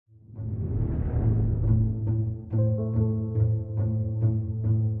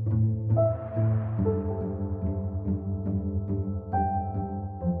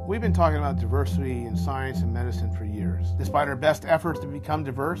been talking about diversity in science and medicine for years. Despite our best efforts to become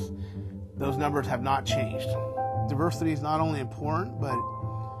diverse, those numbers have not changed. Diversity is not only important, but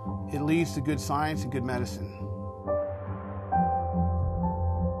it leads to good science and good medicine.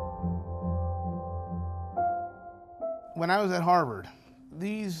 When I was at Harvard,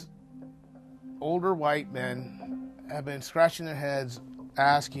 these older white men have been scratching their heads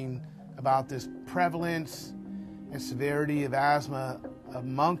asking about this prevalence and severity of asthma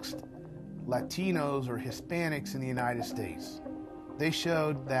amongst Latinos or Hispanics in the United States. They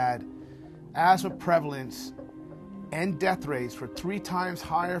showed that asthma prevalence and death rates were 3 times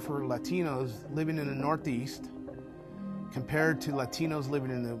higher for Latinos living in the Northeast compared to Latinos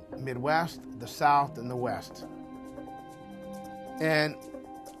living in the Midwest, the South, and the West. And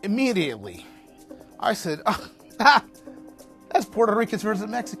immediately, I said, that's Puerto Ricans versus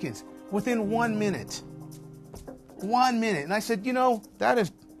Mexicans, within 1 minute. 1 minute. And I said, that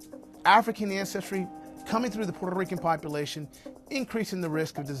is African ancestry coming through the Puerto Rican population, increasing the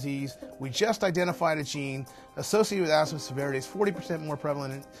risk of disease. We just identified a gene associated with asthma severity. It's 40% more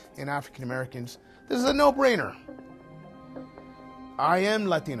prevalent in African Americans. This is a no-brainer. I am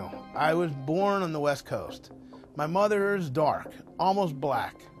Latino. I was born on the West Coast. My mother is dark, almost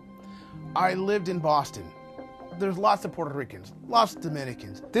black. I lived in Boston. There's lots of Puerto Ricans, lots of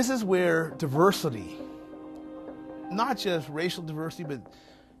Dominicans. This is where diversity, not just racial diversity, but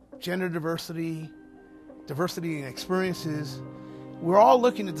gender diversity, diversity in experiences, we're all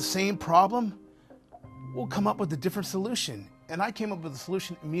looking at the same problem. We'll come up with a different solution. And I came up with a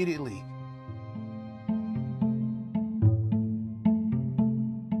solution immediately.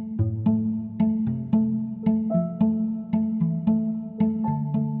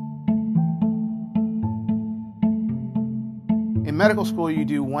 In medical school, you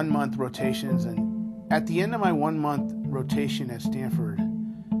do 1 month rotations, and at the end of my 1 month rotation at Stanford,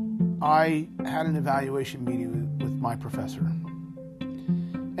 I had an evaluation meeting with my professor.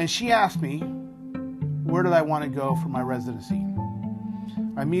 And she asked me, where did I want to go for my residency?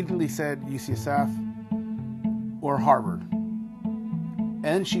 I immediately said UCSF or Harvard.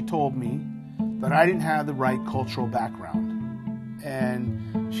 And she told me that I didn't have the right cultural background.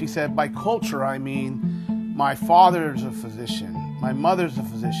 And she said, by culture, I mean my father's a physician, my mother's a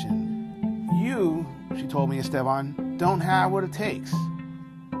physician. You, she told me, Esteban, don't have what it takes.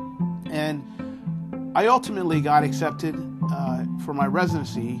 And I ultimately got accepted for my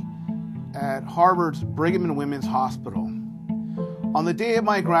residency at Harvard's Brigham and Women's Hospital. On the day of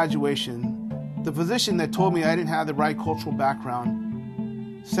my graduation, the physician that told me I didn't have the right cultural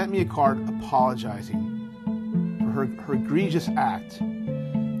background sent me a card apologizing for her egregious act.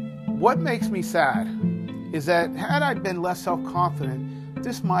 What makes me sad is that had I been less self-confident,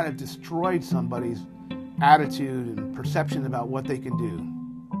 this might have destroyed somebody's attitude and perception about what they can do.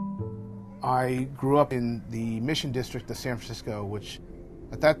 I grew up in the Mission District of San Francisco, which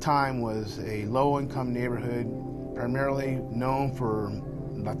at that time was a low-income neighborhood, primarily known for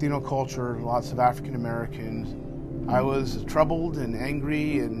Latino culture, lots of African Americans. I was troubled and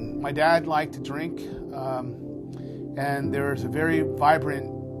angry, and my dad liked to drink, and there was a very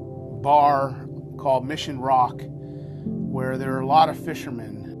vibrant bar called Mission Rock, where there were a lot of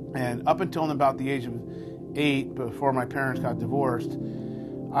fishermen. And up until about the age of 8, before my parents got divorced,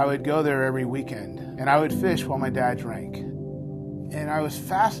 I would go there every weekend, and I would fish while my dad drank. And I was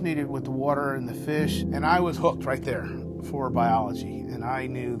fascinated with the water and the fish, and I was hooked right there for biology, and I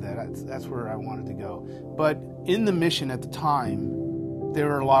knew that that's where I wanted to go. But in the mission at the time, there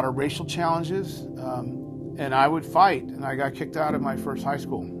were a lot of racial challenges, and I would fight, and I got kicked out of my first high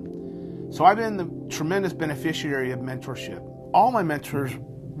school. So I've been the tremendous beneficiary of mentorship. All my mentors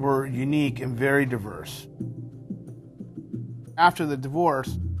were unique and very diverse. After the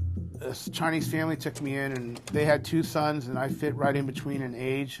divorce, this Chinese family took me in, and they had 2 sons, and I fit right in between in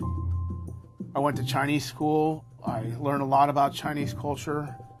age. I went to Chinese school. I learned a lot about Chinese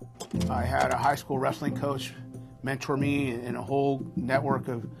culture. I had a high school wrestling coach mentor me and a whole network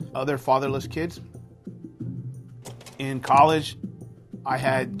of other fatherless kids. In college, I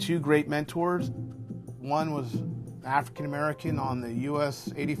had 2 great mentors. One was African American on the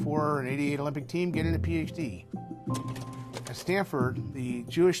US 84 and 88 Olympic team getting a PhD. At Stanford, the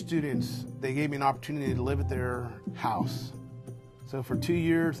Jewish students, they gave me an opportunity to live at their house. So for 2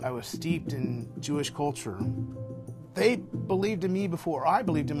 years, I was steeped in Jewish culture. They believed in me before I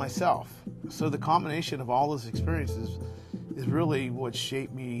believed in myself. So the combination of all those experiences is really what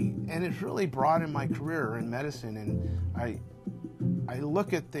shaped me, and it's really broadened my career in medicine. And I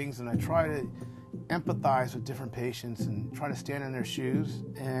look at things and I try to empathize with different patients and try to stand in their shoes.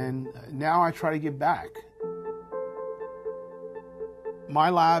 And now I try to give back. My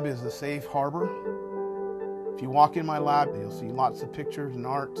lab is a safe harbor. If you walk in my lab, you'll see lots of pictures and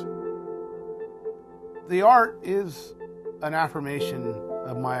art. The art is an affirmation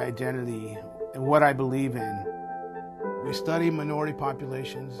of my identity and what I believe in. We study minority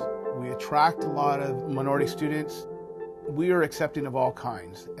populations. We attract a lot of minority students. We are accepting of all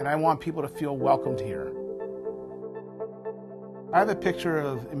kinds, and I want people to feel welcomed here. I have a picture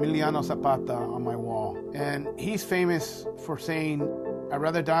of Emiliano Zapata on my wall, and he's famous for saying, "I'd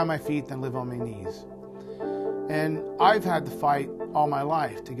rather die on my feet than live on my knees." And I've had to fight all my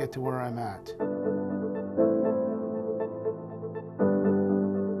life to get to where I'm at.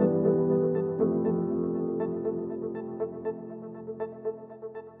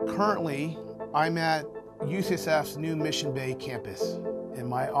 Currently, I'm at UCSF's new Mission Bay campus, and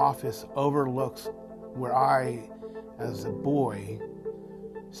my office overlooks where I, as a boy,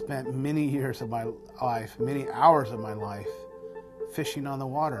 spent many years of my life, many hours of my life, fishing on the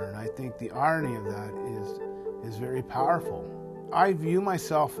water. And I think the irony of that is very powerful. I view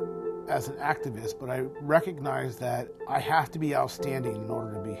myself as an activist, but I recognize that I have to be outstanding in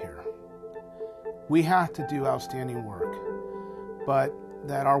order to be here. We have to do outstanding work, but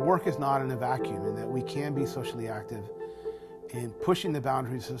that our work is not in a vacuum, and that we can be socially active in pushing the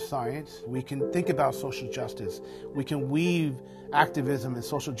boundaries of science. We can think about social justice. We can weave activism and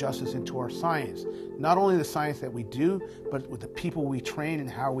social justice into our science. Not only the science that we do, but with the people we train and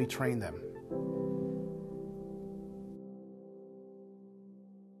how we train them.